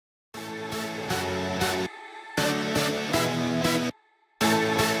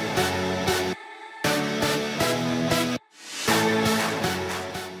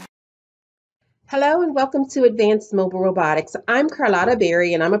Hello and welcome to Advanced Mobile Robotics. I'm Carlotta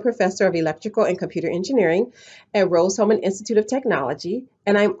A and I'm a professor of electrical and computer engineering at Rose-Hulman Institute of Technology,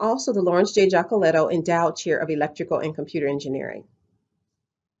 and I'm also the Lawrence J. Giacoletto Endowed Chair of Electrical and Computer Engineering.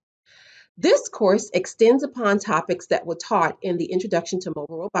 This course extends upon topics that were taught in the Introduction to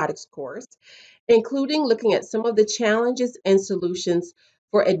Mobile Robotics course, including looking at some of the challenges and solutions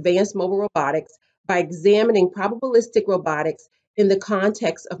for advanced mobile robotics by examining probabilistic robotics in the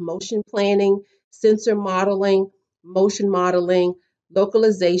context of motion planning, sensor modeling,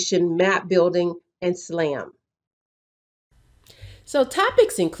 localization, map building, and SLAM. So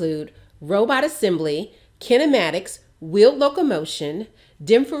topics include robot assembly, kinematics, wheeled locomotion,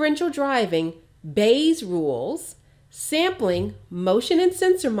 differential driving, Bayes rules, sampling, motion and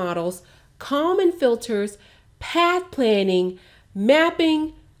sensor models, Kalman filters, path planning,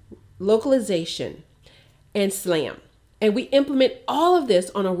 mapping, localization, and SLAM. And we implement all of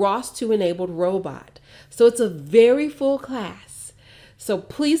this on a ROS2 enabled robot. So it's a very full class. So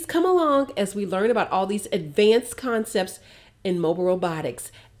please come along as we learn about all these advanced concepts in mobile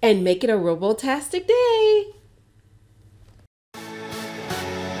robotics and make it a robotastic day.